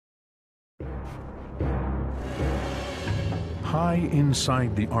High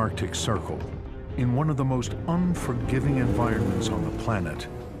inside the Arctic Circle, in one of the most unforgiving environments on the planet,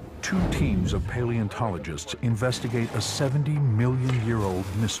 two teams of paleontologists investigate a 70-million-year-old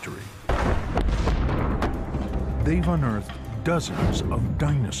mystery. They've unearthed dozens of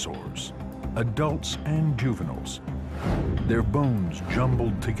dinosaurs, adults and juveniles. Their bones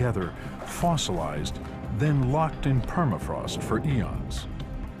jumbled together, fossilized, then locked in permafrost for eons.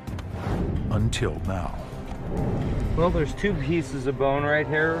 Until now. Well, there's two pieces of bone right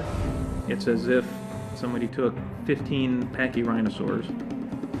here. It's as if somebody took 15 pachyrhinosaurs,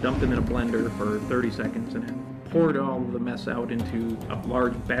 dumped them in a blender for 30 seconds, and then poured all of the mess out into a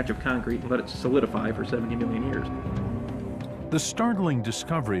large batch of concrete and let it solidify for 70 million years. The startling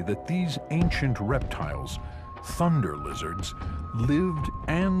discovery that these ancient reptiles, thunder lizards, lived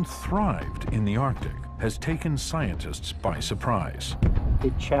and thrived in the Arctic has taken scientists by surprise.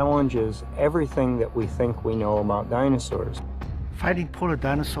 It challenges everything that we think we know about dinosaurs. Finding polar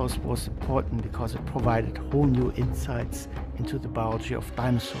dinosaurs was important because it provided whole new insights into the biology of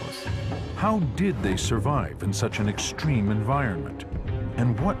dinosaurs. How did they survive in such an extreme environment?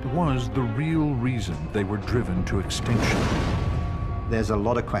 And what was the real reason they were driven to extinction? There's a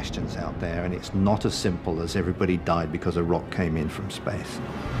lot of questions out there, and it's not as simple as everybody died because a rock came in from space.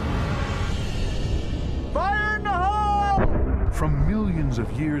 Fire in the hole! From millions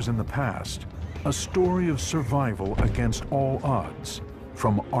of years in the past, a story of survival against all odds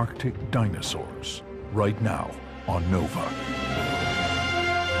from Arctic dinosaurs, right now on Nova.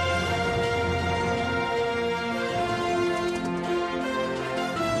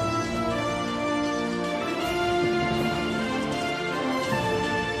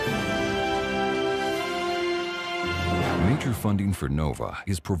 Major funding for NOVA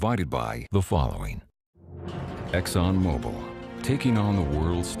is provided by the following. ExxonMobil, taking on the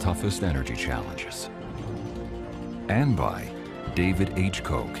world's toughest energy challenges. And by David H.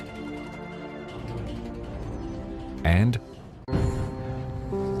 Koch. And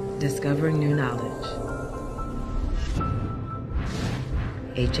discovering new knowledge.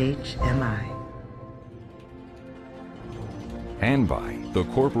 HHMI. And by the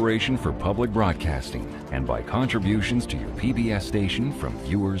Corporation for Public Broadcasting, and by contributions to your PBS station from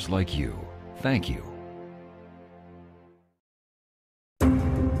viewers like you. Thank you.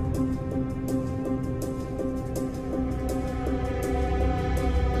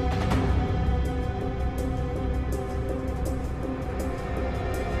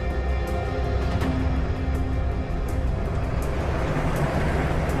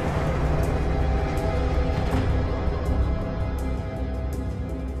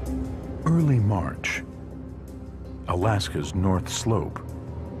 Early March, Alaska's North Slope,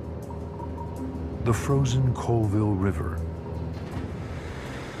 the frozen Colville River.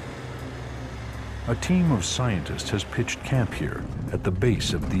 A team of scientists has pitched camp here at the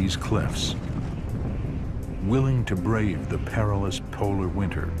base of these cliffs, willing to brave the perilous polar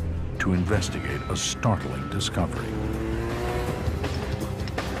winter to investigate a startling discovery.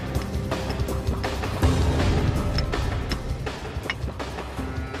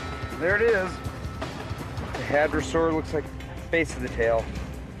 There it is. The hadrosaur looks like the base of the tail.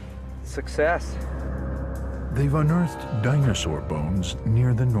 Success. They've unearthed dinosaur bones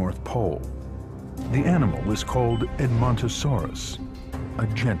near the North Pole. The animal is called Edmontosaurus, a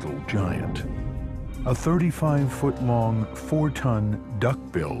gentle giant. A 35-foot-long, 4-ton,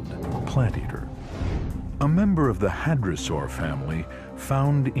 duck-billed plant eater. A member of the hadrosaur family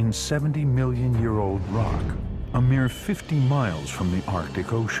found in 70-million-year-old rock, a mere 50 miles from the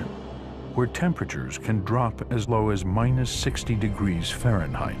Arctic Ocean, where temperatures can drop as low as -60 degrees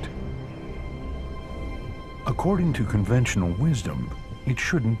Fahrenheit. According to conventional wisdom, it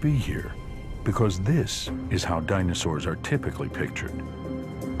shouldn't be here, because this is how dinosaurs are typically pictured.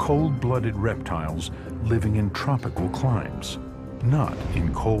 Cold-blooded reptiles living in tropical climes, not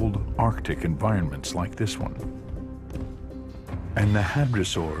in cold Arctic environments like this one. And the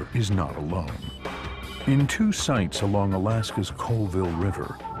hadrosaur is not alone. In two sites along Alaska's Colville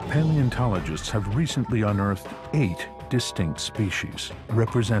River, paleontologists have recently unearthed 8 distinct species,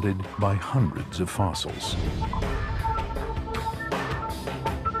 represented by hundreds of fossils.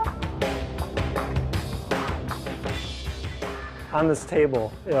 On this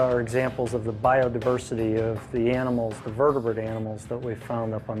table are examples of the biodiversity of the animals, the vertebrate animals that we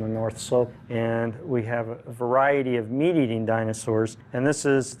found up on the North Slope. And we have a variety of meat-eating dinosaurs. And this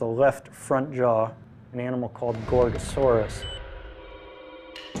is the left front jaw, an animal called Gorgosaurus.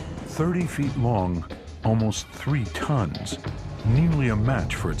 30 feet long, almost 3 tons, nearly a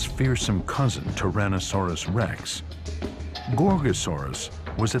match for its fearsome cousin, Tyrannosaurus rex. Gorgosaurus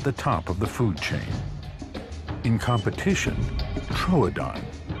was at the top of the food chain. In competition, Troodon,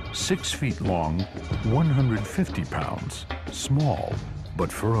 6 feet long, 150 pounds, small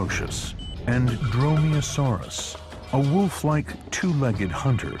but ferocious, and Dromaeosaurus, a wolf-like two-legged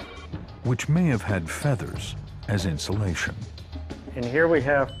hunter, which may have had feathers as insulation. And here we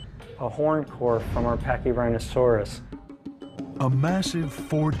have a horn core from our Pachyrhinosaurus. A massive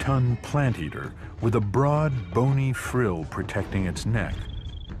 4-ton plant eater with a broad, bony frill protecting its neck,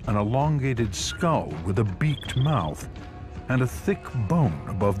 an elongated skull with a beaked mouth, and a thick bone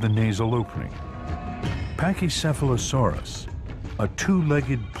above the nasal opening. Pachycephalosaurus, a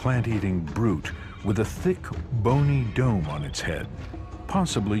two-legged plant-eating brute with a thick, bony dome on its head,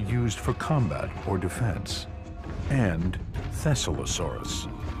 possibly used for combat or defense. And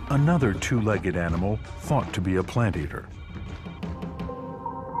Thessalosaurus, another two-legged animal thought to be a plant-eater.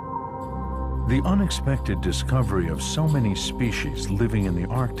 The unexpected discovery of so many species living in the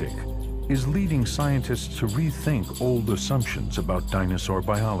Arctic is leading scientists to rethink old assumptions about dinosaur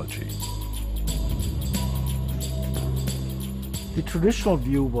biology. The traditional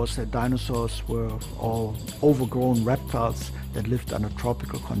view was that dinosaurs were all overgrown reptiles that lived under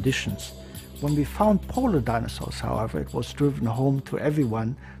tropical conditions. When we found polar dinosaurs, however, it was driven home to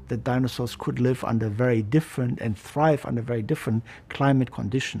everyone that dinosaurs could live under very different and thrive under very different climate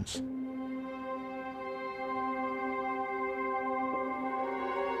conditions.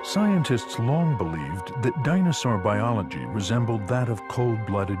 Scientists long believed that dinosaur biology resembled that of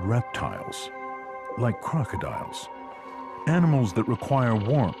cold-blooded reptiles, like crocodiles, animals that require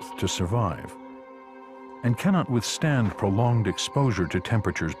warmth to survive and cannot withstand prolonged exposure to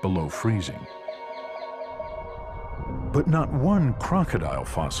temperatures below freezing. But not one crocodile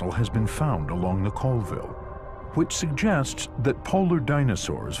fossil has been found along the Colville, which suggests that polar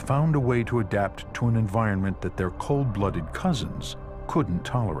dinosaurs found a way to adapt to an environment that their cold-blooded cousins couldn't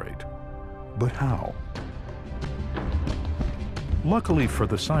tolerate. But how? Luckily for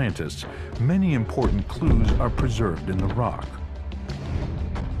the scientists, many important clues are preserved in the rock.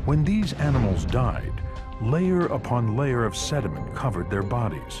 When these animals died, layer upon layer of sediment covered their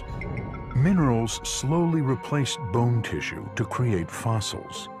bodies. Minerals slowly replaced bone tissue to create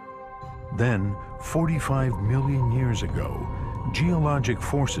fossils. Then, 45 million years ago, geologic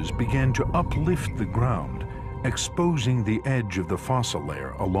forces began to uplift the ground, exposing the edge of the fossil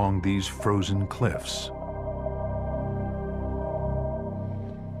layer along these frozen cliffs.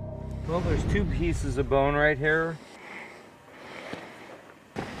 Well, there's two pieces of bone right here.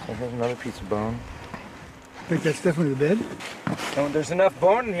 So here's another piece of bone. I think that's definitely the bed. And there's enough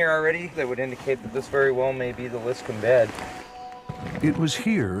bone in here already that would indicate that this very well may be the Liscum bed. It was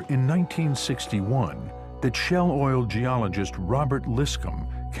here in 1961 that Shell Oil geologist Robert Liscum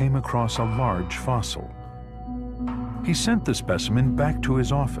came across a large fossil. He sent the specimen back to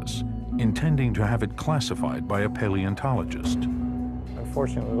his office, intending to have it classified by a paleontologist.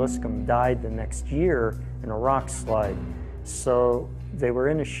 Unfortunately, Liscum died the next year in a rock slide, so they were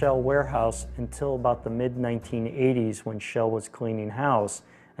in a Shell warehouse until about the mid-1980s when Shell was cleaning house,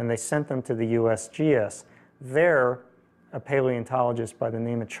 and they sent them to the USGS. There, a paleontologist by the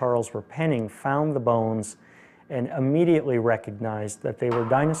name of Charles Repenning found the bones and immediately recognized that they were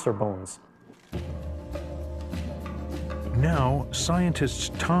dinosaur bones. Now,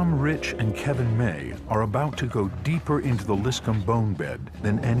 scientists Tom Rich and Kevin May are about to go deeper into the Liscum bone bed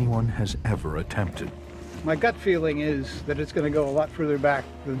than anyone has ever attempted. My gut feeling is that it's going to go a lot further back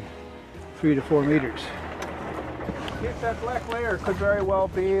than 3 to 4 meters. Yes, that black layer could very well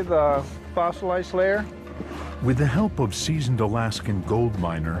be the fossilized layer. With the help of seasoned Alaskan gold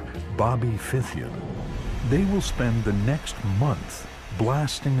miner Bobby Fithian, they will spend the next month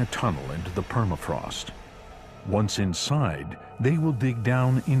blasting a tunnel into the permafrost. Once inside, they will dig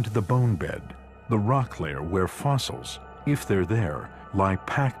down into the bone bed, the rock layer where fossils, if they're there, lie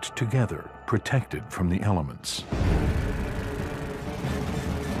packed together, protected from the elements.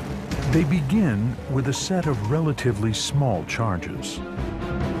 They begin with a set of relatively small charges.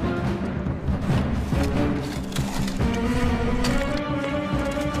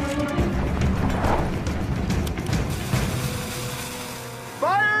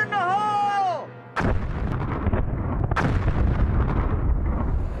 Fire in the hole!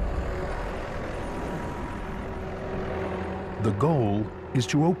 The goal is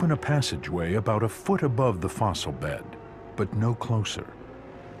to open a passageway about a foot above the fossil bed, but no closer.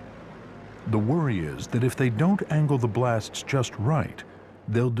 The worry is that if they don't angle the blasts just right,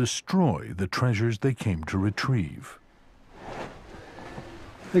 they'll destroy the treasures they came to retrieve.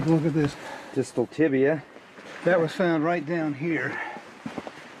 Take a look at this. Distal tibia. That was found right down here,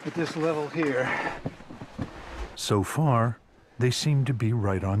 at this level here. So far, they seem to be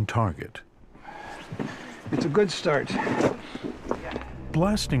right on target. It's a good start.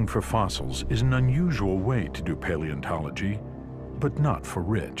 Blasting for fossils is an unusual way to do paleontology, but not for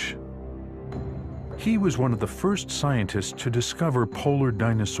Rich. He was one of the first scientists to discover polar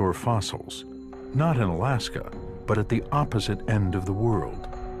dinosaur fossils, not in Alaska, but at the opposite end of the world.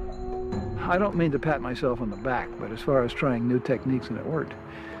 I don't mean to pat myself on the back, but as far as trying new techniques, and it worked.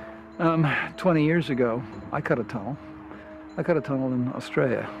 20 years ago, I cut a tunnel. I cut a tunnel in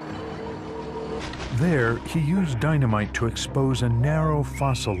Australia. There, he used dynamite to expose a narrow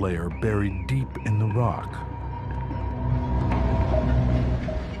fossil layer buried deep in the rock.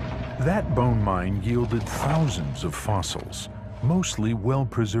 That bone mine yielded thousands of fossils, mostly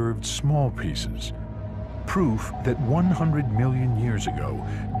well-preserved small pieces, proof that 100 million years ago,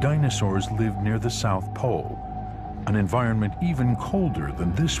 dinosaurs lived near the South Pole, an environment even colder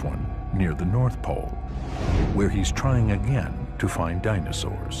than this one near the North Pole, where he's trying again to find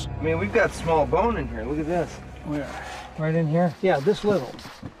dinosaurs. I mean, we've got small bone in here. Look at this. Where? Right in here? Yeah, this little.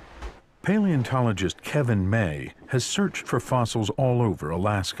 Paleontologist Kevin May has searched for fossils all over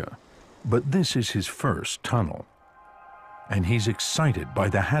Alaska, but this is his first tunnel. And he's excited by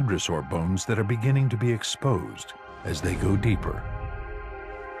the hadrosaur bones that are beginning to be exposed as they go deeper.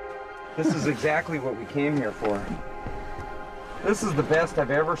 This is exactly what we came here for. This is the best I've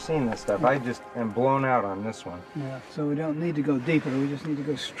ever seen this stuff. I just am blown out on this one. Yeah, so we don't need to go deeper. We just need to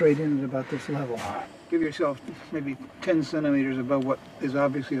go straight in at about this level. Give yourself maybe 10 centimeters above what is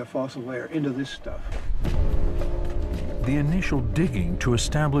obviously a fossil layer into this stuff. The initial digging to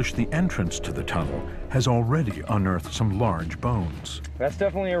establish the entrance to the tunnel has already unearthed some large bones. That's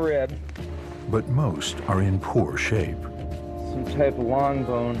definitely a rib. But most are in poor shape. Some type of long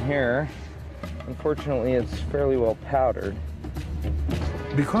bone here. Unfortunately, it's fairly well powdered.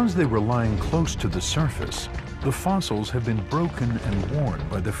 Because they were lying close to the surface, the fossils have been broken and worn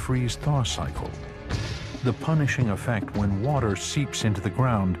by the freeze-thaw cycle, the punishing effect when water seeps into the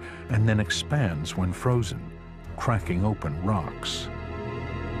ground and then expands when frozen, cracking open rocks.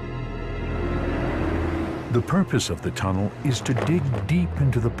 The purpose of the tunnel is to dig deep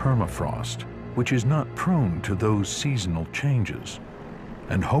into the permafrost, which is not prone to those seasonal changes,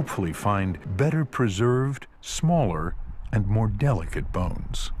 and hopefully find better preserved, smaller, and more delicate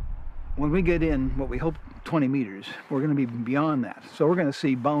bones. When we get in, what we hope 20 meters, we're going to be beyond that. So we're going to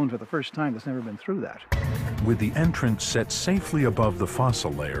see bone for the first time that's never been through that. With the entrance set safely above the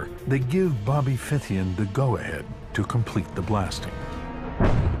fossil layer, they give Bobby Fithian the go-ahead to complete the blasting.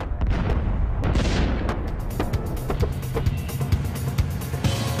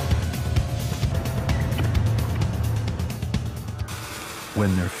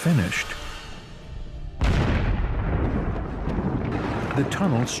 When they're finished, the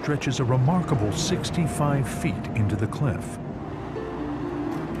tunnel stretches a remarkable 65 feet into the cliff,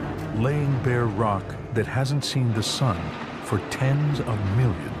 laying bare rock that hasn't seen the sun for tens of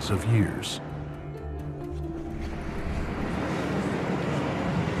millions of years.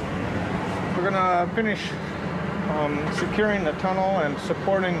 We're gonna finish securing the tunnel and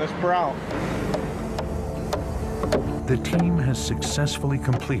supporting this brow. The team has successfully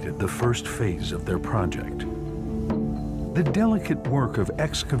completed the first phase of their project. The delicate work of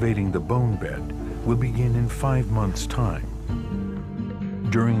excavating the bone bed will begin in 5 months' time,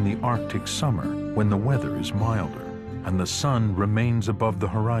 during the Arctic summer when the weather is milder and the sun remains above the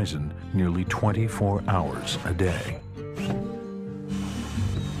horizon nearly 24 hours a day.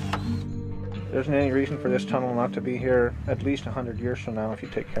 There isn't any reason for this tunnel not to be here at least 100 years from now if you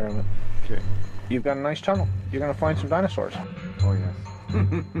take care of it. Okay. You've got a nice tunnel. You're going to find some dinosaurs. Oh, yes.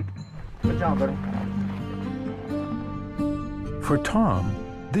 Good job, buddy. For Tom,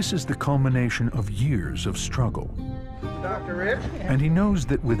 this is the culmination of years of struggle. Dr. Rich? And he knows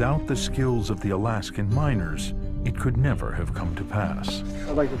that without the skills of the Alaskan miners, it could never have come to pass.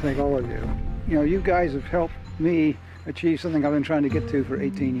 I'd like to thank all of you. You know, you guys have helped me achieve something I've been trying to get to for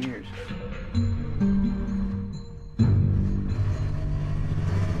 18 years.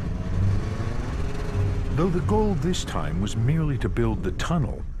 Though the goal this time was merely to build the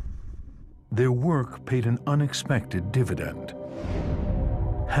tunnel, their work paid an unexpected dividend.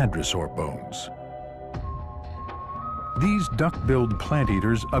 Hadrosaur bones. These duck-billed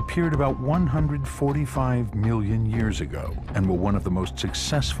plant-eaters appeared about 145 million years ago and were one of the most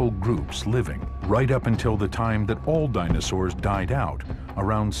successful groups living, right up until the time that all dinosaurs died out,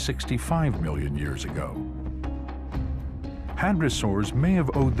 around 65 million years ago. Hadrosaurs may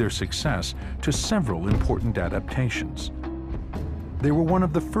have owed their success to several important adaptations. They were one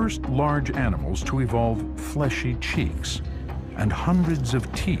of the first large animals to evolve fleshy cheeks and hundreds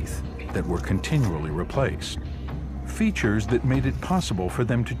of teeth that were continually replaced, features that made it possible for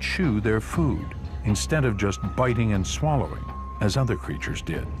them to chew their food instead of just biting and swallowing, as other creatures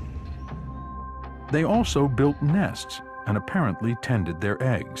did. They also built nests and apparently tended their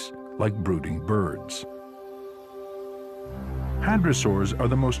eggs, like brooding birds. Hadrosaurs are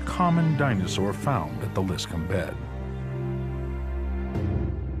the most common dinosaur found at the Liscombe bed.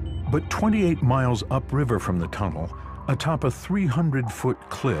 But 28 miles upriver from the tunnel, atop a 300-foot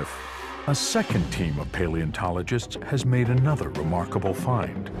cliff, a second team of paleontologists has made another remarkable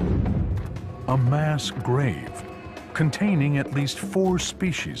find. A mass grave containing at least 4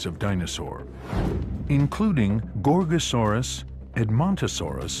 species of dinosaur, including Gorgosaurus,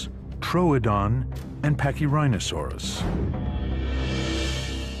 Edmontosaurus, Troodon, and Pachyrhinosaurus.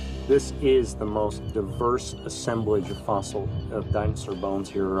 This is the most diverse assemblage of dinosaur bones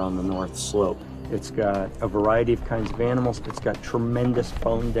here around the North Slope. It's got a variety of kinds of animals. It's got tremendous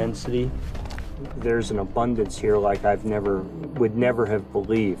bone density. There's an abundance here like would never have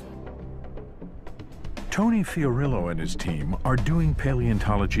believed. Tony Fiorillo and his team are doing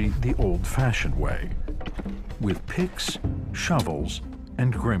paleontology the old-fashioned way, with picks, shovels,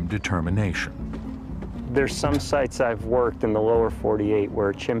 and grim determination. There's some sites I've worked in the lower 48 where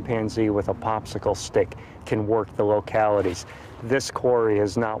a chimpanzee with a popsicle stick can work the localities. This quarry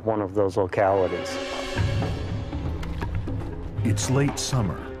is not one of those localities. It's late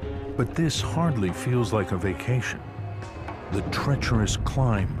summer, but this hardly feels like a vacation. The treacherous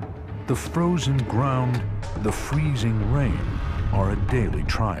climb, the frozen ground, the freezing rain are a daily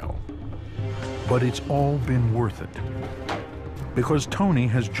trial. But it's all been worth it, because Tony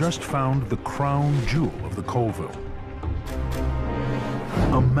has just found the crown jewel of the Colville.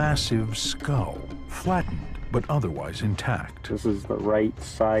 A massive skull, flattened but otherwise intact. This is the right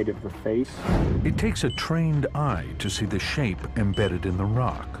side of the face. It takes a trained eye to see the shape embedded in the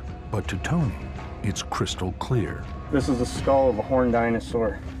rock, but to Tony, it's crystal clear. This is the skull of a horned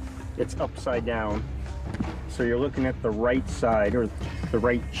dinosaur. It's upside down, so you're looking at the right side, or the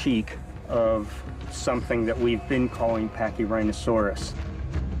right cheek, of something that we've been calling Pachyrhinosaurus.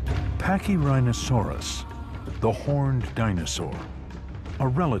 Pachyrhinosaurus, the horned dinosaur, a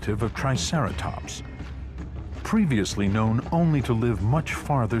relative of Triceratops, previously known only to live much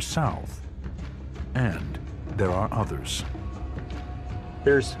farther south. And there are others.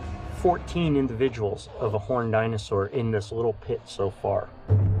 There's 14 individuals of a horned dinosaur in this little pit so far.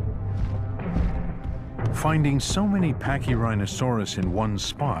 Finding so many Pachyrhinosaurus in one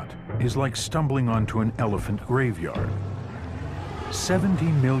spot is like stumbling onto an elephant graveyard. 70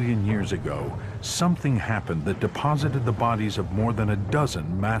 million years ago, something happened that deposited the bodies of more than a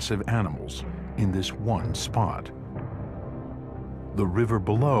dozen massive animals in this one spot. The river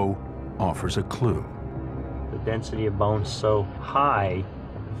below offers a clue. The density of bone's so high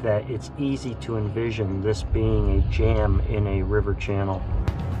that it's easy to envision this being a jam in a river channel.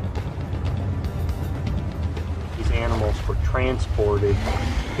 These animals were transported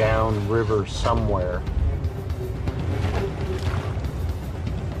down river somewhere,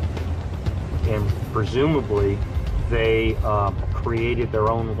 and presumably they created their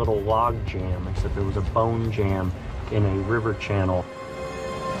own little log jam, except it was a bone jam in a river channel.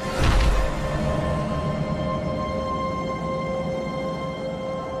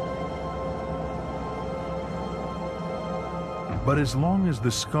 But as long as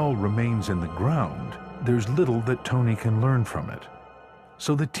the skull remains in the ground, there's little that Tony can learn from it.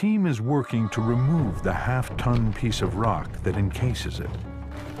 So the team is working to remove the half-ton piece of rock that encases it,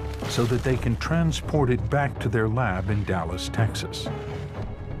 so that they can transport it back to their lab in Dallas, Texas.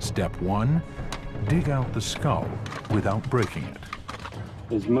 Step 1, dig out the skull without breaking it.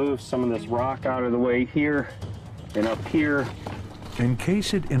 Is move some of this rock out of the way here and up here.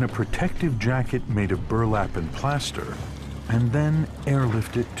 Encase it in a protective jacket made of burlap and plaster, and then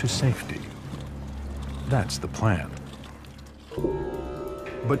airlift it to safety. That's the plan.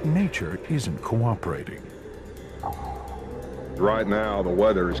 But nature isn't cooperating. Right now, the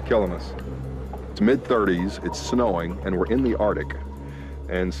weather is killing us. It's mid-30s, it's snowing, and we're in the Arctic.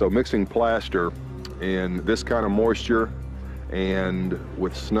 And so mixing plaster in this kind of moisture and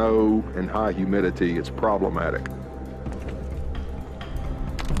with snow and high humidity, it's problematic.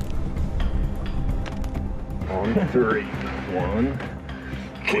 On 3. 1,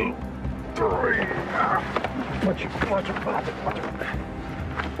 2, 3. Watch it.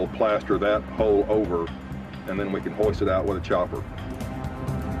 We'll plaster that hole over, and then we can hoist it out with a chopper.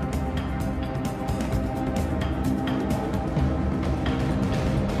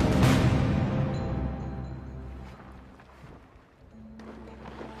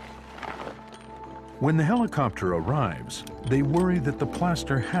 When the helicopter arrives, they worry that the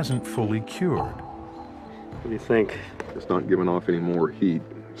plaster hasn't fully cured. What do you think? It's not giving off any more heat.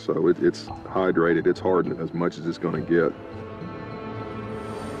 So it's hydrated, it's hardened as much as it's going to get.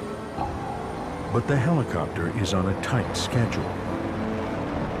 But the helicopter is on a tight schedule.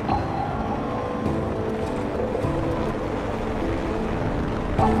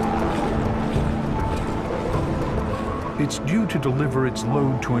 It's due to deliver its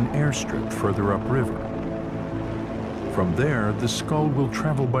load to an airstrip further upriver. From there, the skull will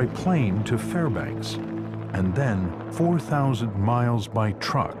travel by plane to Fairbanks, and then 4,000 miles by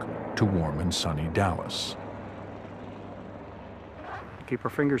truck to warm and sunny Dallas. Keep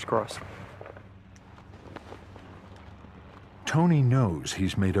our fingers crossed. Tony knows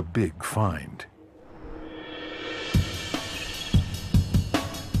he's made a big find.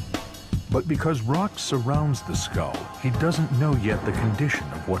 But because rock surrounds the skull, he doesn't know yet the condition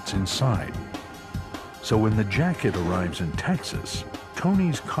of what's inside. So when the jacket arrives in Texas,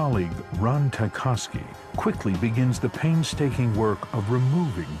 Tony's colleague Ron Tchaikovsky quickly begins the painstaking work of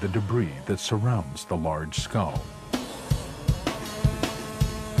removing the debris that surrounds the large skull.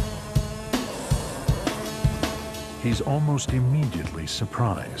 He's almost immediately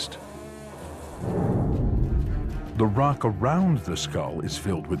surprised. The rock around the skull is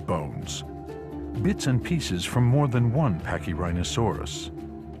filled with bones, bits and pieces from more than one Pachyrhinosaurus.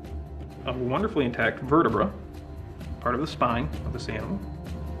 A wonderfully intact vertebra, part of the spine of this animal.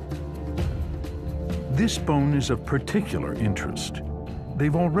 This bone is of particular interest.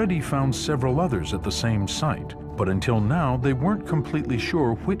 They've already found several others at the same site, but until now they weren't completely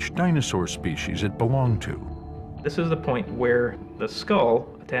sure which dinosaur species it belonged to. This is the point where the skull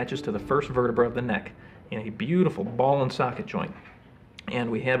attaches to the first vertebra of the neck in a beautiful ball and socket joint.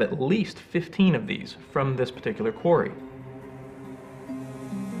 And we have at least 15 of these from this particular quarry.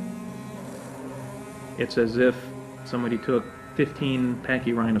 It's as if somebody took 15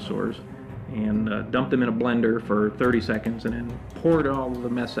 Pachyrhinosaurs and dumped them in a blender for 30 seconds and then poured all of the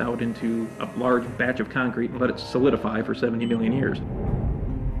mess out into a large batch of concrete and let it solidify for 70 million years.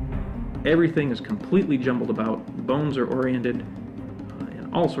 Everything is completely jumbled about, bones are oriented in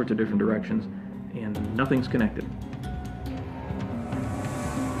all sorts of different directions, and nothing's connected.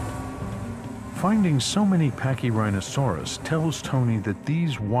 Finding so many Pachyrhinosaurus tells Tony that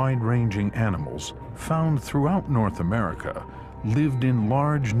these wide-ranging animals, found throughout North America, lived in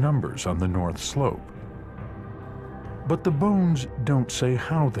large numbers on the North Slope. But the bones don't say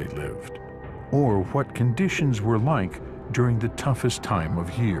how they lived, or what conditions were like during the toughest time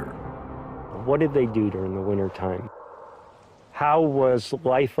of year. What did they do during the winter time? How was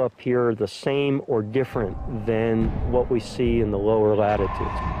life up here the same or different than what we see in the lower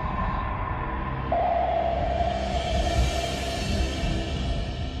latitudes?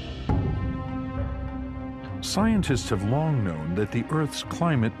 Scientists have long known that the Earth's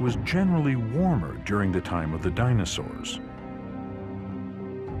climate was generally warmer during the time of the dinosaurs.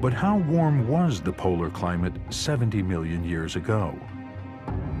 But how warm was the polar climate 70 million years ago?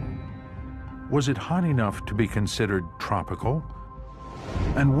 Was it hot enough to be considered tropical?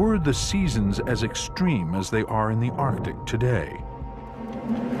 And were the seasons as extreme as they are in the Arctic today?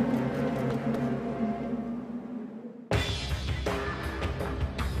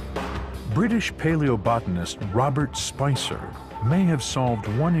 British paleobotanist Robert Spicer may have solved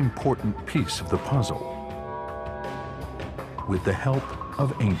one important piece of the puzzle with the help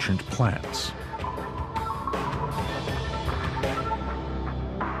of ancient plants.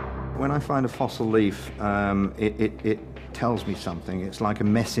 When I find a fossil leaf, it tells me something. It's like a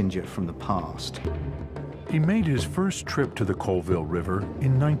messenger from the past. He made his first trip to the Colville River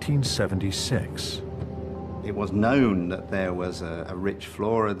in 1976. It was known that there was a rich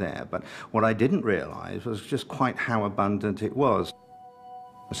flora there, but what I didn't realize was just quite how abundant it was.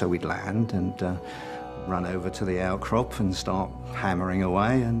 So we'd land and run over to the outcrop and start hammering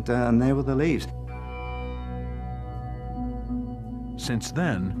away, and there were the leaves. Since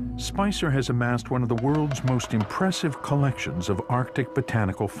then, Spicer has amassed one of the world's most impressive collections of Arctic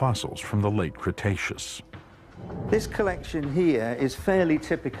botanical fossils from the late Cretaceous. This collection here is fairly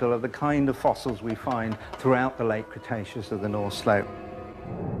typical of the kind of fossils we find throughout the late Cretaceous of the North Slope.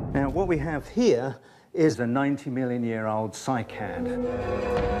 Now, what we have here is a 90-million-year-old cycad.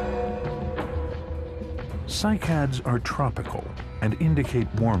 Cycads are tropical and indicate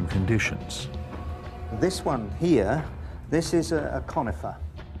warm conditions. This one here, this is a conifer.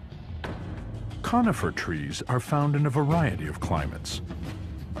 Conifer trees are found in a variety of climates.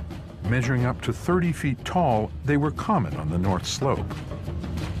 Measuring up to 30 feet tall, they were common on the North Slope.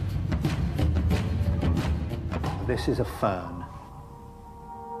 This is a fern.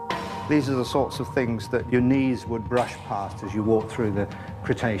 These are the sorts of things that your knees would brush past as you walk through the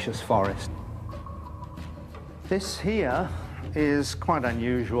Cretaceous forest. This here is quite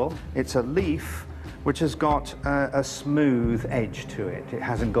unusual. It's a leaf which has got a smooth edge to it. It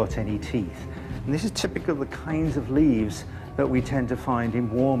hasn't got any teeth. And this is typical of the kinds of leaves that we tend to find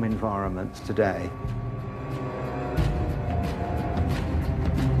in warm environments today.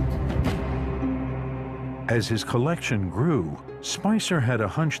 As his collection grew, Spicer had a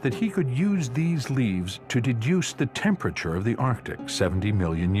hunch that he could use these leaves to deduce the temperature of the Arctic 70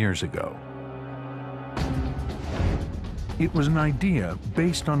 million years ago. It was an idea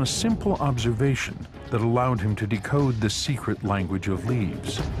based on a simple observation that allowed him to decode the secret language of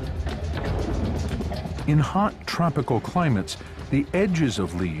leaves. In hot tropical climates, the edges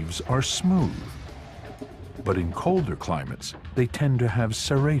of leaves are smooth. But in colder climates, they tend to have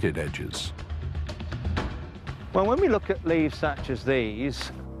serrated edges. Well, when we look at leaves such as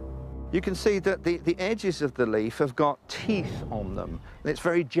these, you can see that the edges of the leaf have got teeth on them. It's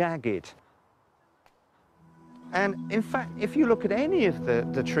very jagged. And in fact, if you look at any of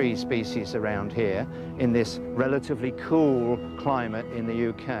the tree species around here in this relatively cool climate in the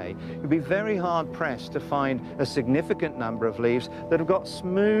UK, you'd be very hard pressed to find a significant number of leaves that have got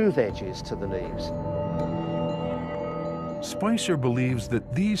smooth edges to the leaves. Spicer believes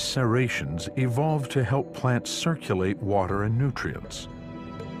that these serrations evolved to help plants circulate water and nutrients.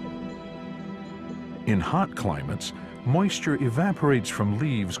 In hot climates, moisture evaporates from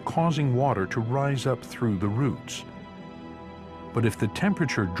leaves, causing water to rise up through the roots. But if the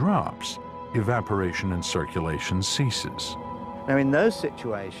temperature drops, evaporation and circulation ceases. Now, in those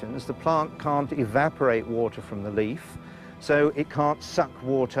situations, the plant can't evaporate water from the leaf, so it can't suck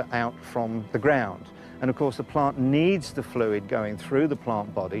water out from the ground. And of course, the plant needs the fluid going through the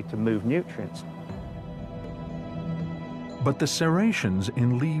plant body to move nutrients. But the serrations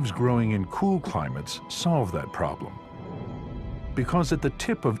in leaves growing in cool climates solve that problem, because at the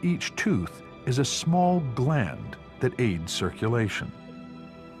tip of each tooth is a small gland that aids circulation.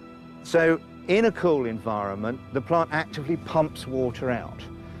 So in a cool environment, the plant actively pumps water out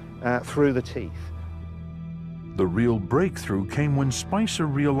through the teeth. The real breakthrough came when Spicer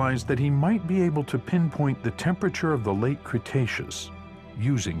realized that he might be able to pinpoint the temperature of the late Cretaceous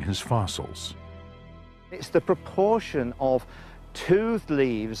using his fossils. It's the proportion of toothed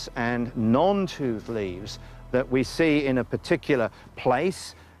leaves and non-toothed leaves that we see in a particular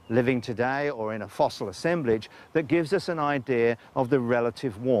place living today or in a fossil assemblage that gives us an idea of the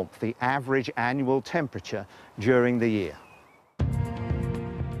relative warmth, the average annual temperature during the year.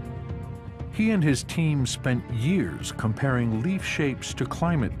 He and his team spent years comparing leaf shapes to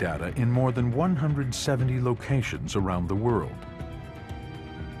climate data in more than 170 locations around the world.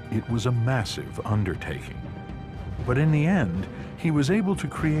 It was a massive undertaking. But in the end, he was able to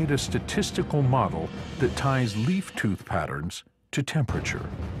create a statistical model that ties leaf tooth patterns to temperature.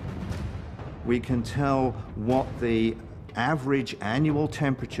 We can tell what the average annual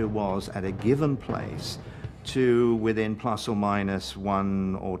temperature was at a given place to within plus or minus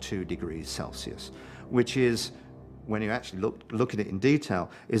 1 or 2 degrees Celsius, which is, when you actually look at it in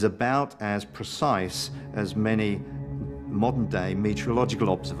detail, is about as precise as many modern-day meteorological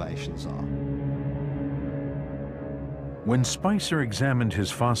observations are. When Spicer examined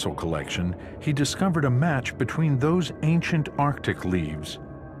his fossil collection, he discovered a match between those ancient Arctic leaves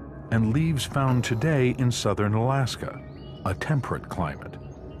and leaves found today in southern Alaska, a temperate climate,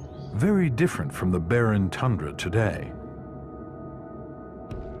 very different from the barren tundra today.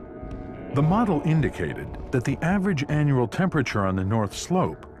 The model indicated that the average annual temperature on the North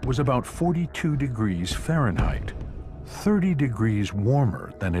Slope was about 42 degrees Fahrenheit, 30 degrees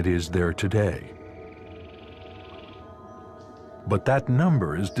warmer than it is there today. But that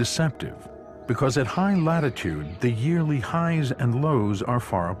number is deceptive, because at high latitude, the yearly highs and lows are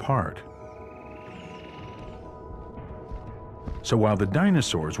far apart. So while the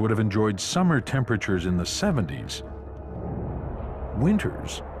dinosaurs would have enjoyed summer temperatures in the 70s,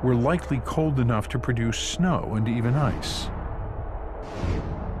 winters were likely cold enough to produce snow and even ice.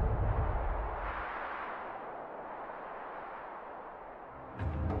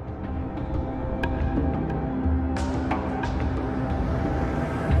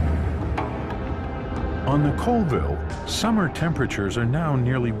 On the Colville, summer temperatures are now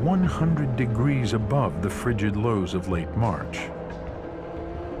nearly 100 degrees above the frigid lows of late March.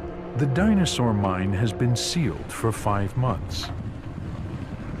 The dinosaur mine has been sealed for 5 months.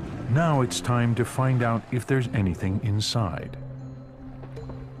 Now it's time to find out if there's anything inside.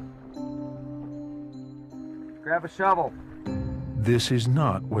 Grab a shovel. This is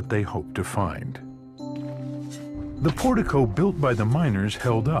not what they hoped to find. The portico built by the miners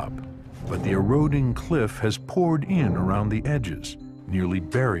held up, but the eroding cliff has poured in around the edges, nearly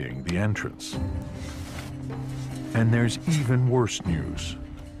burying the entrance. And there's even worse news.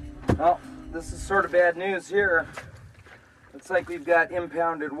 Well, this is sort of bad news here. Looks like we've got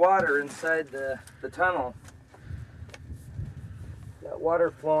impounded water inside the tunnel. Got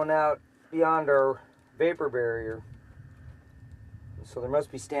water flowing out beyond our vapor barrier. So there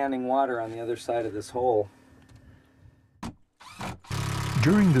must be standing water on the other side of this hole.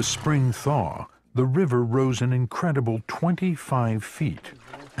 During the spring thaw, the river rose an incredible 25 feet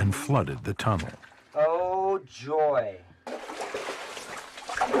and flooded the tunnel. Oh, joy.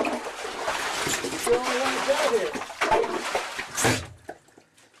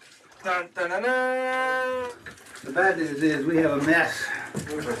 Dun, dun, dun, dun. The bad news is we have a mess.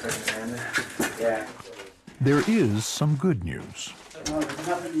 Yeah. There is some good news. Oh, there's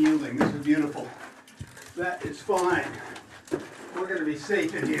nothing yielding. This is beautiful. That is fine. We're going to be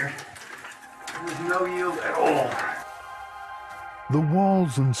safe in here. There's no yield at all. The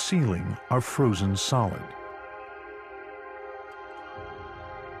walls and ceiling are frozen solid.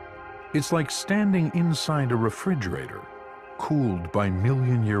 It's like standing inside a refrigerator, cooled by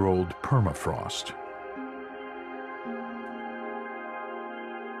million-year-old permafrost.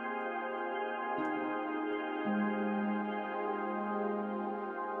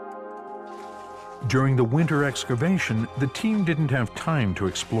 During the winter excavation, the team didn't have time to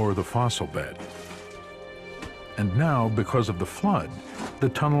explore the fossil bed. And now, because of the flood, the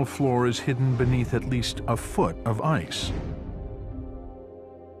tunnel floor is hidden beneath at least a foot of ice.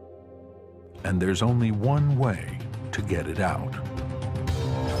 And there's only one way to get it out.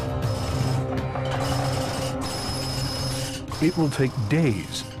 It will take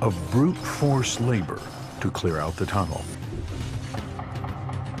days of brute force labor to clear out the tunnel.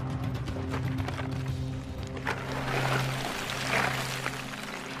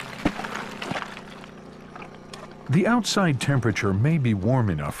 The outside temperature may be warm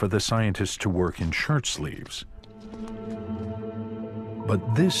enough for the scientists to work in shirt sleeves.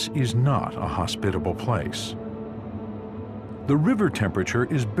 But this is not a hospitable place. The river temperature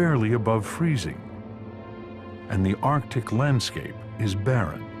is barely above freezing, and the Arctic landscape is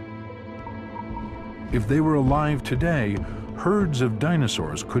barren. If they were alive today, herds of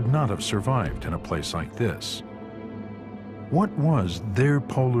dinosaurs could not have survived in a place like this. What was their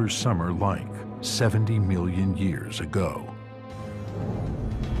polar summer like 70 million years ago?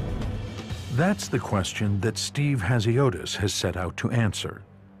 That's the question that Steve Hasiotis has set out to answer.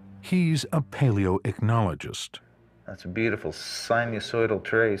 He's a paleoichnologist. That's a beautiful sinusoidal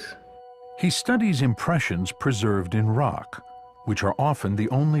trace. He studies impressions preserved in rock, which are often the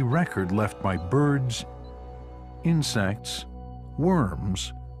only record left by birds, insects,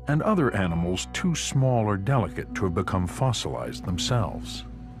 worms, and other animals too small or delicate to have become fossilized themselves.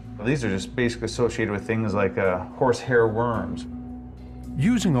 Well, these are just basically associated with things like horsehair worms.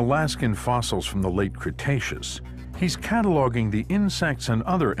 Using Alaskan fossils from the late Cretaceous, he's cataloging the insects and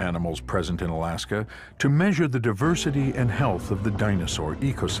other animals present in Alaska to measure the diversity and health of the dinosaur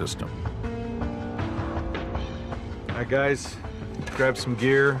ecosystem. All right, guys, grab some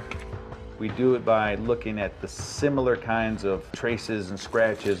gear. We do it by looking at the similar kinds of traces and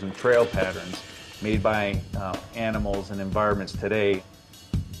scratches and trail patterns made by animals and environments today.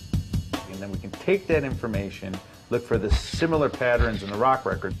 And then we can take that information, look for the similar patterns in the rock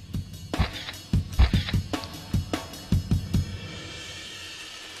record.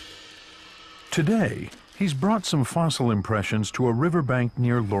 Today, he's brought some fossil impressions to a riverbank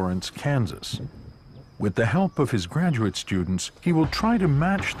near Lawrence, Kansas. With the help of his graduate students, he will try to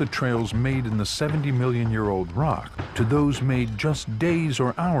match the trails made in the 70-million-year-old rock to those made just days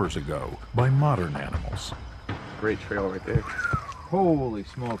or hours ago by modern animals. Great trail right there. Holy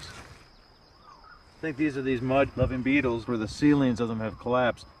smokes. I think these are these mud-loving beetles where the ceilings of them have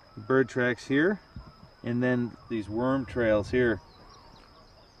collapsed. Bird tracks here, and then these worm trails here.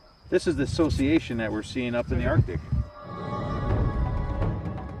 This is the association that we're seeing up in the Arctic.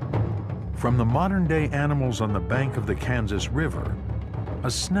 From the modern-day animals on the bank of the Kansas River, a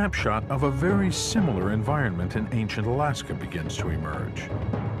snapshot of a very similar environment in ancient Alaska begins to emerge.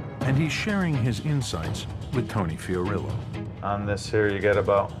 And he's sharing his insights with Tony Fiorillo. On this here, you got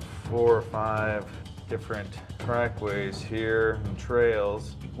about 4 or 5 different trackways here and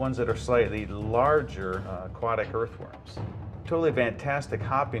trails, ones that are slightly larger aquatic earthworms. Totally fantastic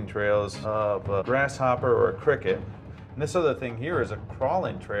hopping trails of a grasshopper or a cricket. And this other thing here is a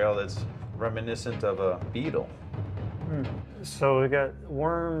crawling trail that's reminiscent of a beetle. So we got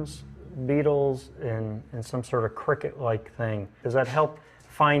worms, beetles, and some sort of cricket-like thing. Does that help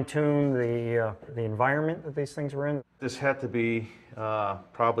fine-tune the environment that these things were in? This had to be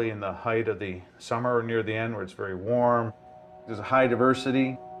probably in the height of the summer or near the end where it's very warm. There's a high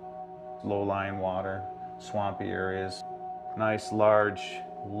diversity, low-lying water. swampy areas, nice large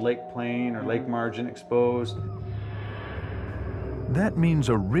lake plain or lake margin exposed. That means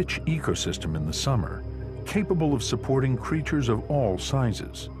a rich ecosystem in the summer, capable of supporting creatures of all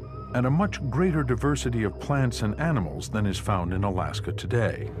sizes, and a much greater diversity of plants and animals than is found in Alaska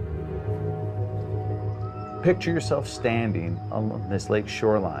today. Picture yourself standing on this lake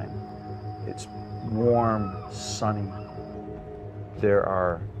shoreline. It's warm, sunny. There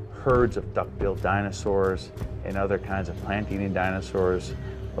are herds of duck-billed dinosaurs and other kinds of plant-eating dinosaurs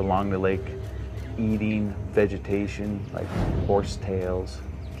along the lake, eating vegetation like horsetails,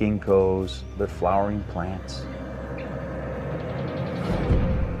 ginkgos, the flowering plants.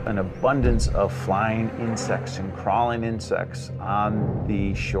 An abundance of flying insects and crawling insects on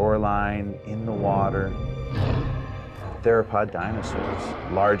the shoreline, in the water. Theropod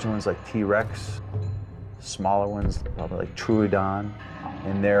dinosaurs, large ones like T-Rex, smaller ones probably like Troodon,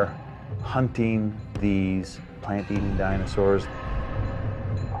 and they're hunting these plant-eating dinosaurs.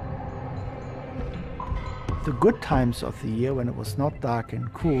 The good times of the year, when it was not dark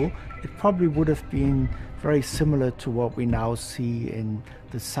and cool, it probably would have been very similar to what we now see in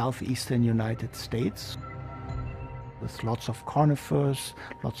the southeastern United States. With lots of conifers,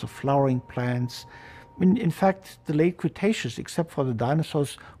 lots of flowering plants. In fact, the late Cretaceous, except for the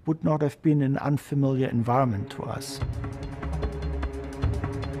dinosaurs, would not have been an unfamiliar environment to us.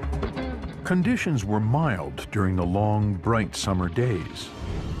 Conditions were mild during the long, bright summer days,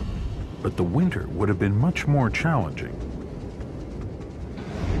 but the winter would have been much more challenging.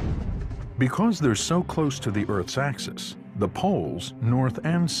 Because they're so close to the Earth's axis, the poles, north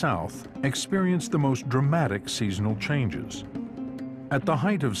and south, experience the most dramatic seasonal changes. At the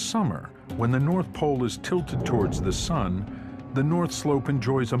height of summer, when the North Pole is tilted towards the sun, the North Slope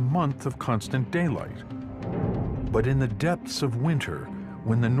enjoys a month of constant daylight. But in the depths of winter,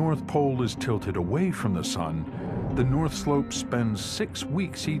 when the North Pole is tilted away from the sun, the North Slope spends 6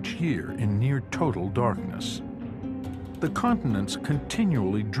 weeks each year in near total darkness. The continents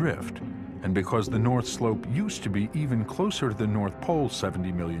continually drift, and because the North Slope used to be even closer to the North Pole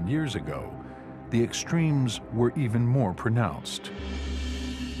 70 million years ago, the extremes were even more pronounced.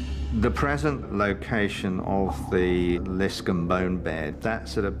 The present location of the Liscum bone bed,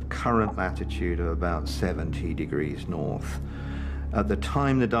 that's at a current latitude of about 70 degrees north. At the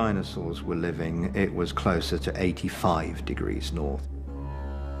time the dinosaurs were living, it was closer to 85 degrees north.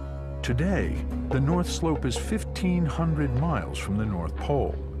 Today, the North Slope is 1,500 miles from the North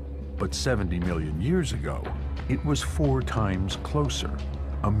Pole, but 70 million years ago, it was 4 times closer,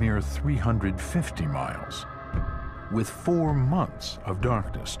 a mere 350 miles. With 4 months of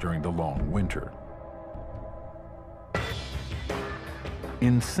darkness during the long winter.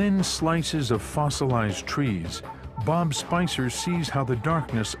 In thin slices of fossilized trees, Bob Spicer sees how the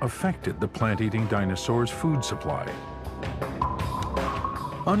darkness affected the plant-eating dinosaurs' food supply.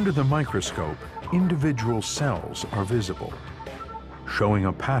 Under the microscope, individual cells are visible, showing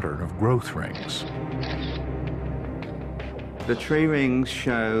a pattern of growth rings. The tree rings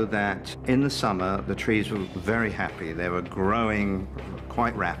show that in the summer, the trees were very happy. They were growing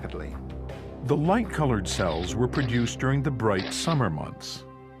quite rapidly. The light-colored cells were produced during the bright summer months.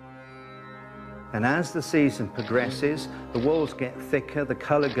 And as the season progresses, the walls get thicker, the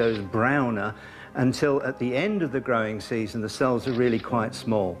color goes browner, until at the end of the growing season, the cells are really quite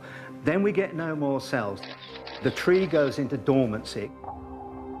small. Then we get no more cells. The tree goes into dormancy.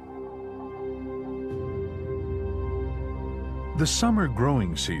 The summer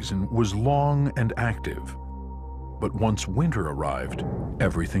growing season was long and active, but once winter arrived,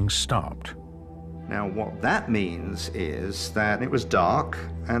 everything stopped. Now, what that means is that it was dark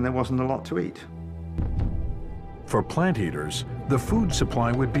and there wasn't a lot to eat. For plant eaters, the food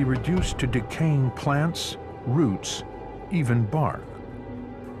supply would be reduced to decaying plants, roots, even bark.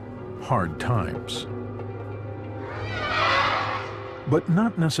 Hard times. But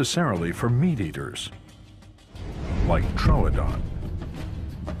not necessarily for meat eaters. Like Troodon.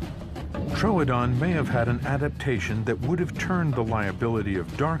 Troodon may have had an adaptation that would have turned the liability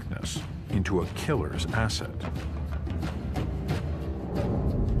of darkness into a killer's asset.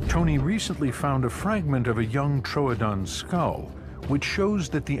 Tony recently found a fragment of a young Troodon skull, which shows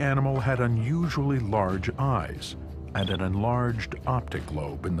that the animal had unusually large eyes and an enlarged optic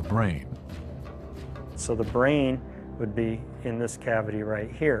lobe in the brain. So the brain would be in this cavity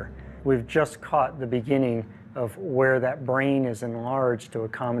right here. We've just caught the beginning of where that brain is enlarged to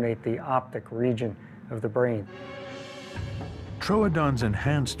accommodate the optic region of the brain. Troodon's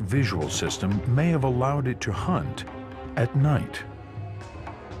enhanced visual system may have allowed it to hunt at night.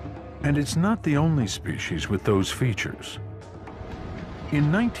 And it's not the only species with those features. In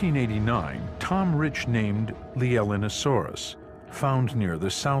 1989, Tom Rich named Lielinosaurus, found near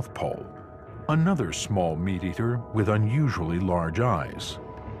the South Pole, another small meat-eater with unusually large eyes.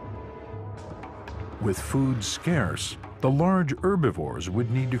 With food scarce, the large herbivores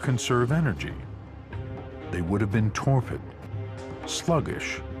would need to conserve energy. They would have been torpid,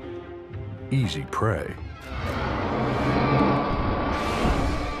 sluggish, easy prey.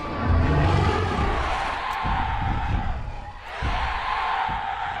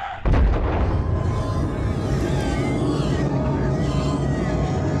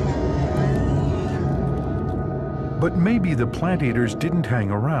 But maybe the plant eaters didn't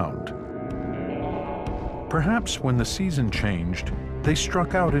hang around. Perhaps when the season changed, they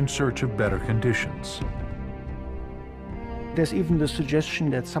struck out in search of better conditions. There's even the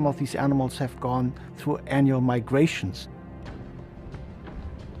suggestion that some of these animals have gone through annual migrations.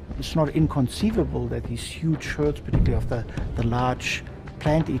 It's not inconceivable that these huge herds, particularly of the large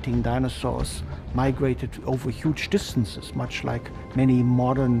plant-eating dinosaurs, migrated over huge distances, much like many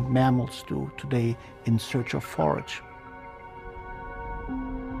modern mammals do today in search of forage.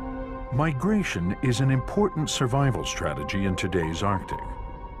 Migration is an important survival strategy in today's Arctic.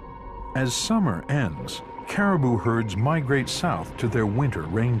 As summer ends, caribou herds migrate south to their winter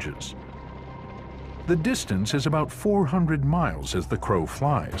ranges. The distance is about 400 miles as the crow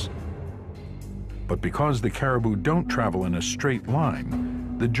flies. But because the caribou don't travel in a straight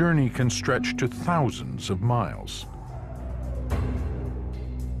line, the journey can stretch to thousands of miles.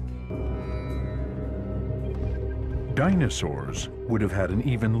 Dinosaurs would have had an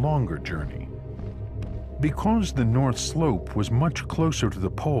even longer journey. Because the North Slope was much closer to the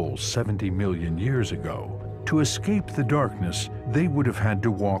pole 70 million years ago, to escape the darkness, they would have had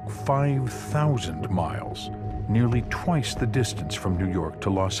to walk 5,000 miles, nearly twice the distance from New York to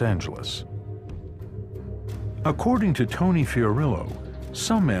Los Angeles. According to Tony Fiorillo,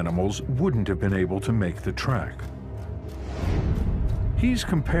 some animals wouldn't have been able to make the trek. He's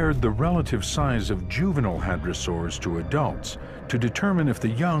compared the relative size of juvenile hadrosaurs to adults to determine if the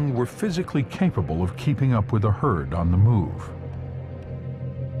young were physically capable of keeping up with a herd on the move.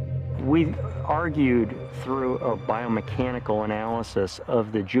 We argued through a biomechanical analysis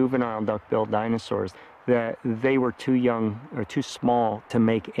of the juvenile duck-billed dinosaurs that they were too young or too small to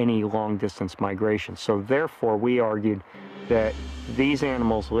make any long-distance migration. So therefore, we argued that these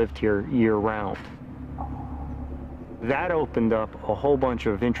animals lived here year-round. That opened up a whole bunch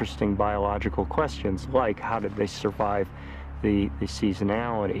of interesting biological questions, like how did they survive the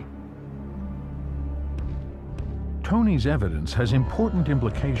seasonality? Tony's evidence has important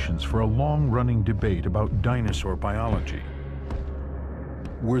implications for a long-running debate about dinosaur biology.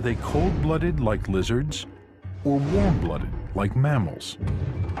 Were they cold-blooded like lizards, or warm-blooded like mammals?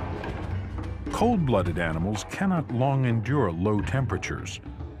 Cold-blooded animals cannot long endure low temperatures.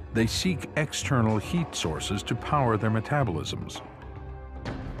 They seek external heat sources to power their metabolisms.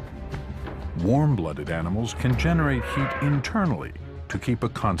 Warm-blooded animals can generate heat internally to keep a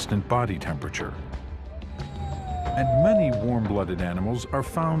constant body temperature. And many warm-blooded animals are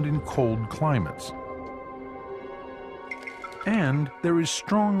found in cold climates. And there is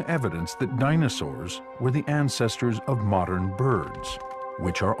strong evidence that dinosaurs were the ancestors of modern birds,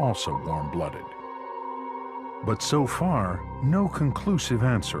 which are also warm-blooded. But so far, no conclusive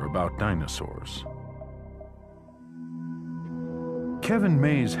answer about dinosaurs. Kevin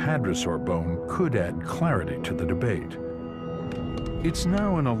May's hadrosaur bone could add clarity to the debate. It's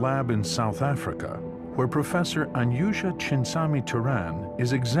now in a lab in South Africa, where Professor Anyusha Chinsami-Turan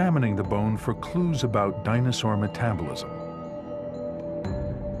is examining the bone for clues about dinosaur metabolism.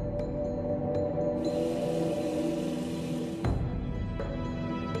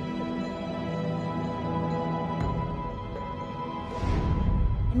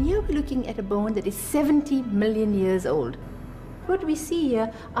 And here we're looking at a bone that is 70 million years old. What we see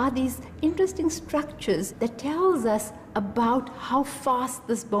here are these interesting structures that tells us about how fast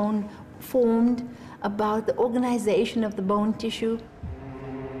this bone formed, about the organization of the bone tissue.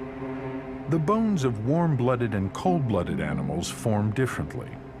 The bones of warm-blooded and cold-blooded animals form differently.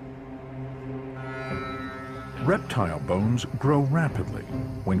 Reptile bones grow rapidly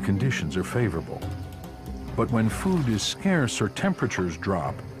when conditions are favorable. But when food is scarce or temperatures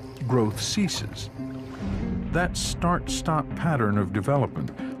drop, growth ceases. That start-stop pattern of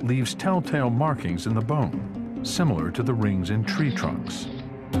development leaves telltale markings in the bone, similar to the rings in tree trunks.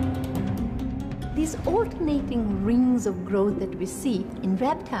 These alternating rings of growth that we see in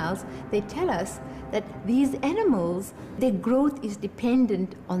reptiles, they tell us that these animals, their growth is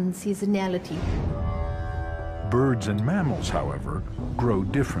dependent on seasonality. Birds and mammals, however, grow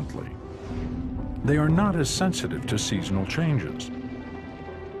differently. They are not as sensitive to seasonal changes.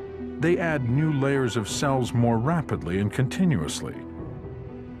 they add new layers of cells more rapidly and continuously.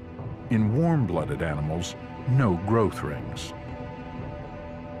 In warm-blooded animals, no growth rings.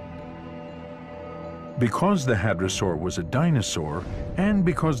 Because the hadrosaur was a dinosaur, and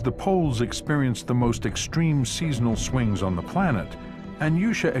because the poles experienced the most extreme seasonal swings on the planet,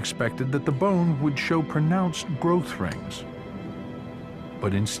 Anyusha expected that the bone would show pronounced growth rings.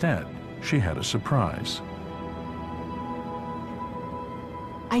 But instead, she had a surprise.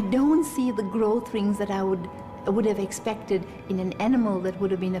 I don't see the growth rings that I would have expected in an animal that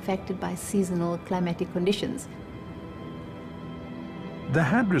would have been affected by seasonal climatic conditions. The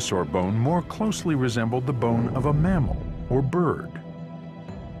hadrosaur bone more closely resembled the bone of a mammal or bird.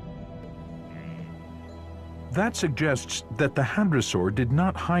 That suggests that the hadrosaur did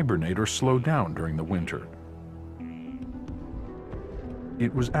not hibernate or slow down during the winter.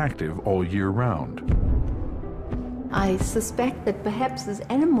 It was active all year round. I suspect that perhaps this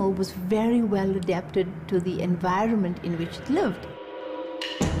animal was very well adapted to the environment in which it lived.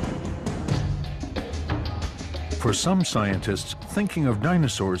 For some scientists, thinking of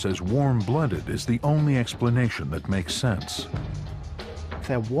dinosaurs as warm-blooded is the only explanation that makes sense. If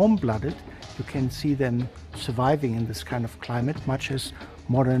they're warm-blooded, you can see them surviving in this kind of climate, much as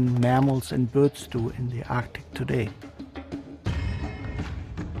modern mammals and birds do in the Arctic today.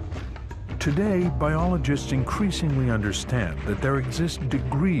 Today, biologists increasingly understand that there exist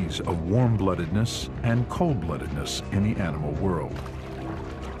degrees of warm-bloodedness and cold-bloodedness in the animal world.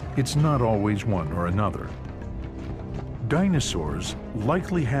 It's not always one or another. Dinosaurs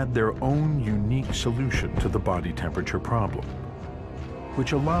likely had their own unique solution to the body temperature problem,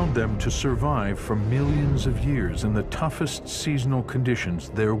 which allowed them to survive for millions of years in the toughest seasonal conditions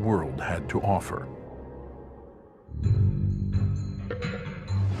their world had to offer.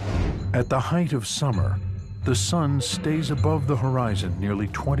 At the height of summer, the sun stays above the horizon nearly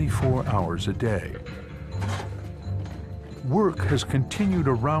 24 hours a day. Work has continued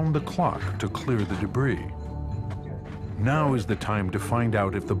around the clock to clear the debris. Now is the time to find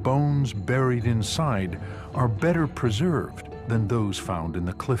out if the bones buried inside are better preserved than those found in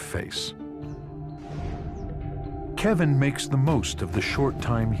the cliff face. Kevin makes the most of the short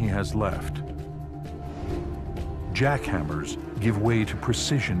time he has left. Jackhammers give way to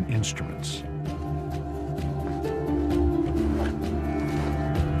precision instruments.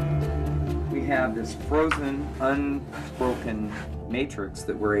 We have this frozen, unbroken matrix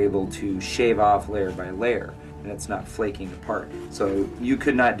that we're able to shave off layer by layer, and it's not flaking apart. So you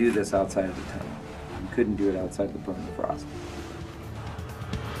could not do this outside of the tunnel. You couldn't do it outside the permafrost.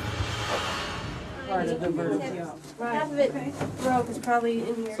 Part of the vertebrae. Half of it broke is probably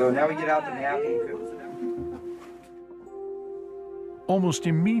in here. So now we get out the napkin. Almost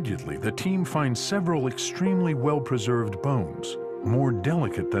immediately, the team finds several extremely well-preserved bones, more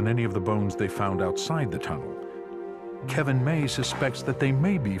delicate than any of the bones they found outside the tunnel. Kevin May suspects that they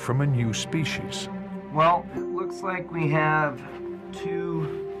may be from a new species. Well, it looks like we have two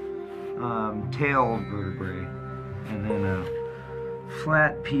tail vertebrae and then a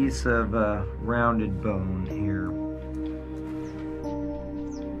flat piece of rounded bone here.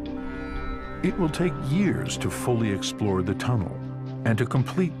 It will take years to fully explore the tunnel and to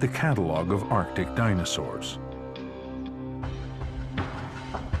complete the catalog of Arctic dinosaurs.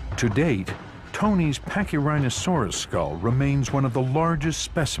 To date, Tony's Pachyrhinosaurus skull remains one of the largest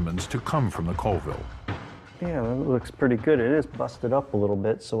specimens to come from the Colville. Yeah, it looks pretty good. It is busted up a little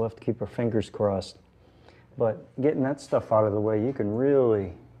bit, so we'll have to keep our fingers crossed. But getting that stuff out of the way, you can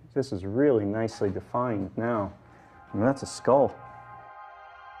really, this is really nicely defined now. I mean, that's a skull.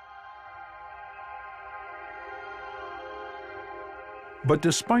 But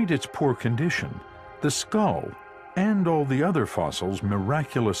despite its poor condition, the skull and all the other fossils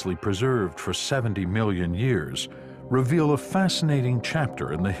miraculously preserved for 70 million years reveal a fascinating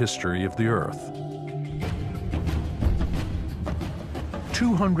chapter in the history of the Earth.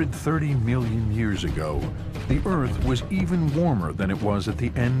 230 million years ago, the Earth was even warmer than it was at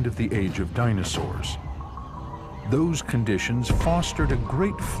the end of the age of dinosaurs. Those conditions fostered a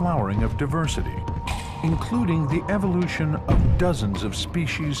great flowering of diversity, including the evolution of dozens of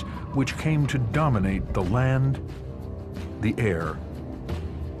species which came to dominate the land, the air,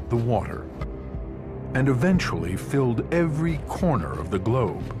 the water, and eventually filled every corner of the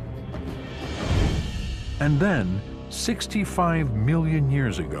globe. And then, 65 million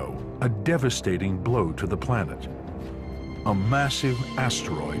years ago, a devastating blow to the planet, a massive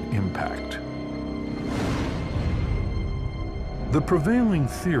asteroid impact. The prevailing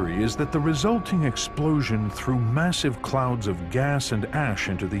theory is that the resulting explosion threw massive clouds of gas and ash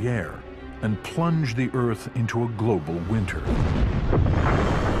into the air and plunged the Earth into a global winter.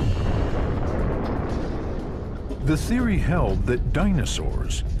 The theory held that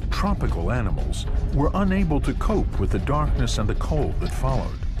dinosaurs, tropical animals, were unable to cope with the darkness and the cold that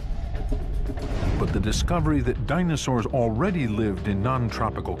followed. But the discovery that dinosaurs already lived in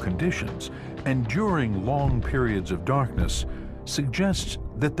non-tropical conditions and during long periods of darkness suggests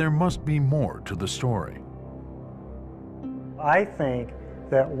that there must be more to the story. I think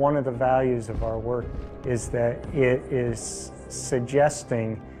that one of the values of our work is that it is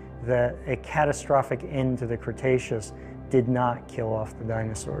suggesting that a catastrophic end to the Cretaceous did not kill off the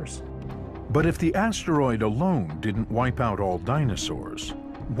dinosaurs. But if the asteroid alone didn't wipe out all dinosaurs,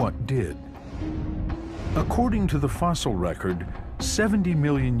 what did? According to the fossil record, 70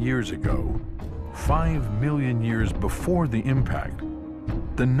 million years ago, 5 million years before the impact,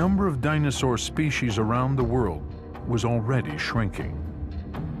 the number of dinosaur species around the world was already shrinking.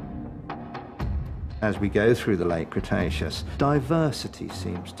 As we go through the late Cretaceous, diversity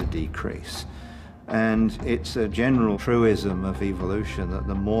seems to decrease. And it's a general truism of evolution that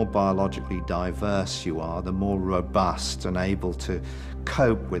the more biologically diverse you are, the more robust and able to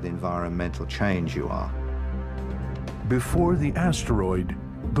cope with environmental change you are. Before the asteroid,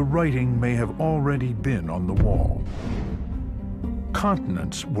 the writing may have already been on the wall.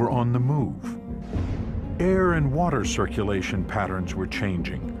 Continents were on the move. Air and water circulation patterns were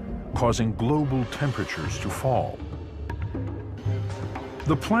changing, causing global temperatures to fall.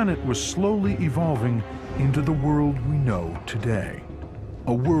 The planet was slowly evolving into the world we know today,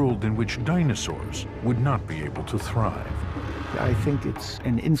 a world in which dinosaurs would not be able to thrive. I think it's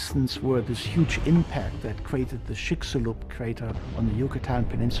an instance where this huge impact that created the Chicxulub crater on the Yucatan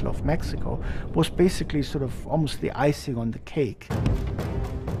Peninsula of Mexico was basically sort of almost the icing on the cake.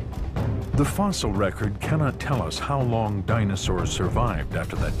 The fossil record cannot tell us how long dinosaurs survived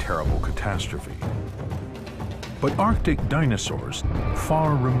after that terrible catastrophe. But Arctic dinosaurs,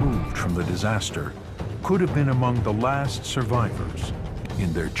 far removed from the disaster, could have been among the last survivors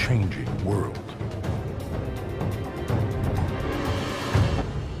in their changing world.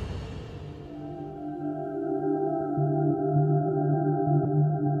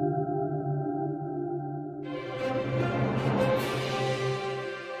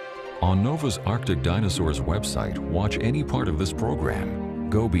 On NOVA's Arctic Dinosaurs website, watch any part of this program,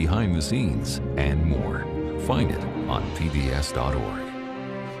 go behind the scenes, and more. Find it on pbs.org.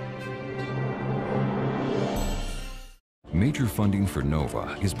 Major funding for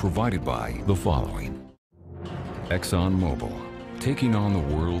NOVA is provided by the following: ExxonMobil, taking on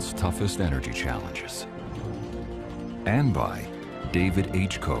the world's toughest energy challenges. And by David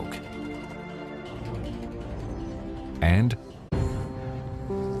H. Koch. And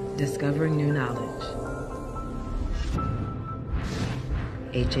Discovering New Knowledge.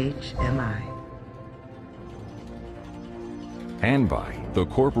 HHMI. And by the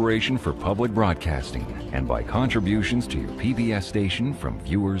Corporation for Public Broadcasting, and by contributions to your PBS station from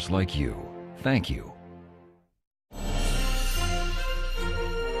viewers like you. Thank you.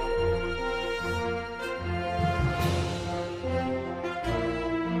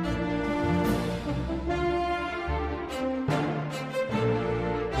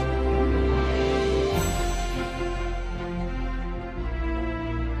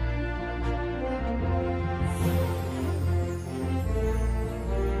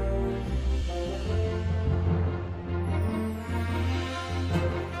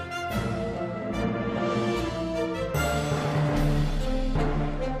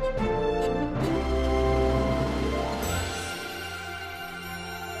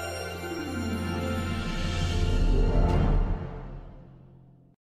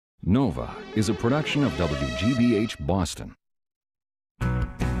 NOVA is a production of WGBH Boston.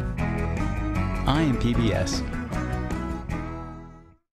 I am PBS.